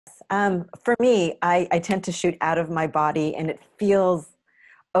For me, I tend to shoot out of my body and it feels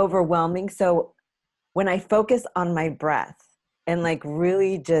overwhelming. So when I focus on my breath and like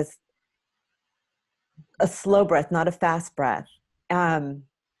really just a slow breath, not a fast breath, um,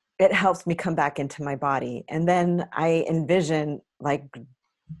 it helps me come back into my body. And then I envision like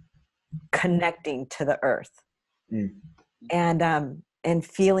connecting to the earth Mm. and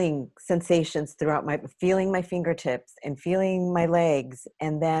feeling sensations throughout my, feeling my fingertips and feeling my legs,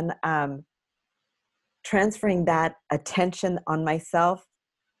 and then transferring that attention on myself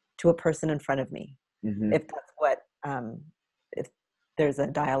to a person in front of me, Hmm. if that's what if there's a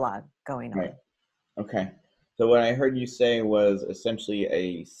dialogue going Right. on. Okay. So what I heard you say was essentially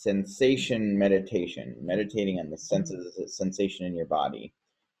a sensation meditation, meditating on the Mhm. senses, the sensation in your body,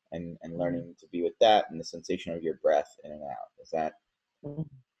 and Mhm. learning to be with that and the sensation of your breath in and out. Is that, Mhm.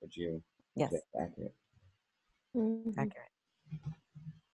 would you, is Yes, that accurate? Mhm. accurate.